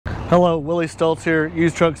Hello, Willie Stoltz here,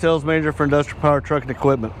 used truck sales manager for Industrial Power Truck and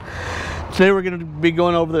Equipment. Today we're going to be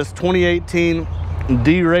going over this 2018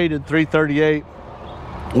 D-rated 338,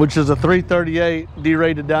 which is a 338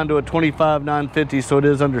 D-rated down to a 25,950, so it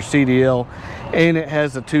is under CDL, and it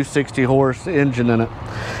has a 260 horse engine in it.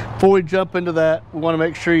 Before we jump into that, we want to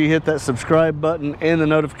make sure you hit that subscribe button and the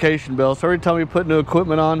notification bell, so every time we put new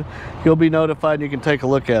equipment on, you'll be notified and you can take a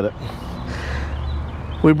look at it.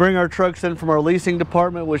 We bring our trucks in from our leasing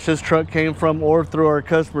department, which this truck came from, or through our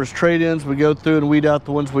customers' trade-ins. We go through and weed out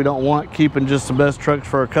the ones we don't want, keeping just the best trucks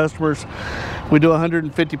for our customers. We do a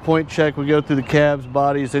 150-point check. We go through the cabs,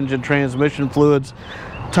 bodies, engine, transmission fluids,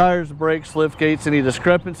 tires, brakes, lift gates, any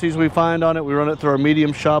discrepancies we find on it. We run it through our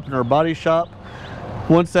medium shop and our body shop.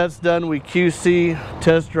 Once that's done, we QC,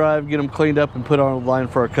 test drive, get them cleaned up, and put on the line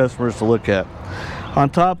for our customers to look at. On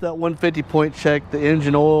top of that 150-point check, the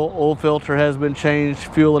engine oil filter has been changed,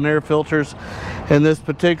 fuel and air filters, and this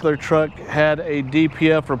particular truck had a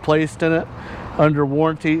DPF replaced in it under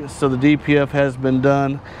warranty, so the DPF has been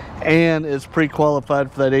done and is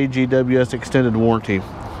pre-qualified for that AGWS extended warranty.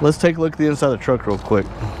 Let's take a look at the inside of the truck real quick.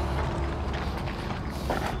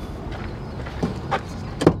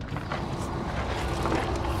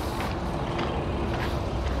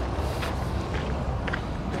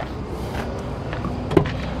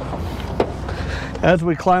 As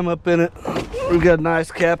we climb up in it, we've got a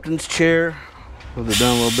nice captain's chair. Move it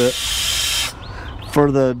down a little bit.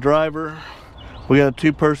 For the driver, we got a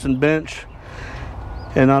two-person bench.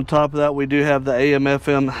 And on top of that, we do have the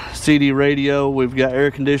AM/FM CD radio. We've got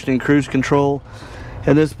air conditioning, cruise control.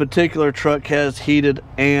 And this particular truck has heated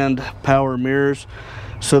and power mirrors.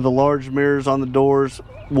 So the large mirrors on the doors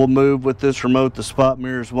will move with this remote, the spot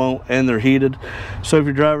mirrors won't, and they're heated. So if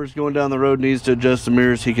your driver's going down the road and needs to adjust the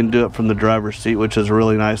mirrors, he can do it from the driver's seat, which is a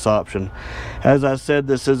really nice option. As I said,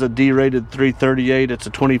 this is a D-rated 338. It's a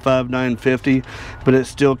 25,950, but it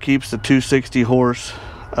still keeps the 260 horse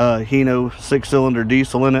Hino 6-cylinder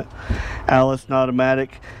diesel in it. Allison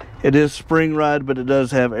automatic. It is spring ride, but it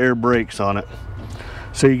does have air brakes on it,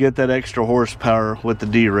 so you get that extra horsepower with the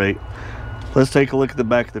D-rate. Let's take a look at the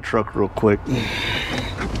back of the truck real quick.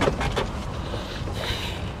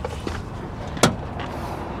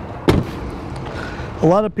 A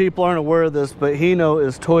lot of people aren't aware of this, but Hino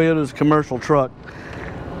is Toyota's commercial truck.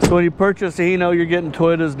 So when you purchase a Hino, you're getting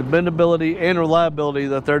Toyota's dependability and reliability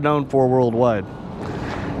that they're known for worldwide.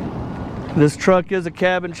 This truck is a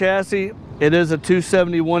cabin chassis. It is a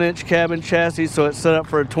 271-inch cabin chassis, so it's set up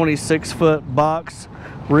for a 26-foot box,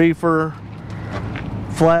 reefer,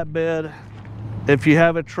 flatbed. If you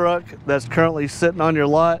have a truck that's currently sitting on your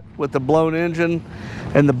lot with the blown engine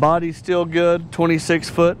and the body's still good, 26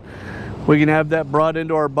 foot, we can have that brought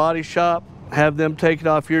into our body shop, have them take it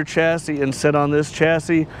off your chassis and sit on this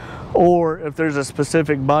chassis. Or if there's a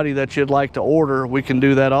specific body that you'd like to order, we can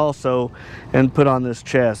do that also and put on this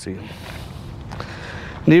chassis.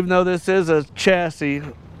 And even though this is a chassis,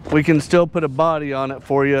 we can still put a body on it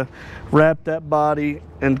for you, wrap that body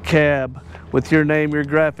and cab with your name, your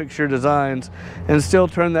graphics, your designs, and still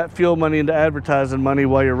turn that fuel money into advertising money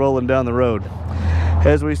while you're rolling down the road.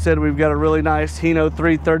 As we said, we've got a really nice Hino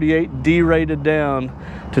 338 D-rated down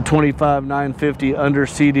to 25,950 under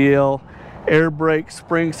CDL, air brake,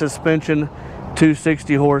 spring suspension,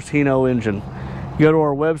 260 horse Hino engine. Go to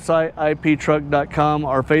our website, iptruck.com,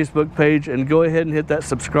 our Facebook page, and go ahead and hit that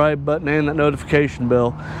subscribe button and that notification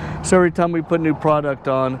bell, so every time we put new product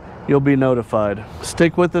on, you'll be notified.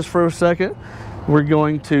 Stick with us for a second. We're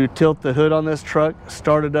going to tilt the hood on this truck,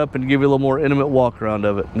 start it up, and give you a little more intimate walk around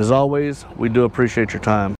of it. And as always, we do appreciate your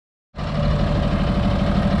time.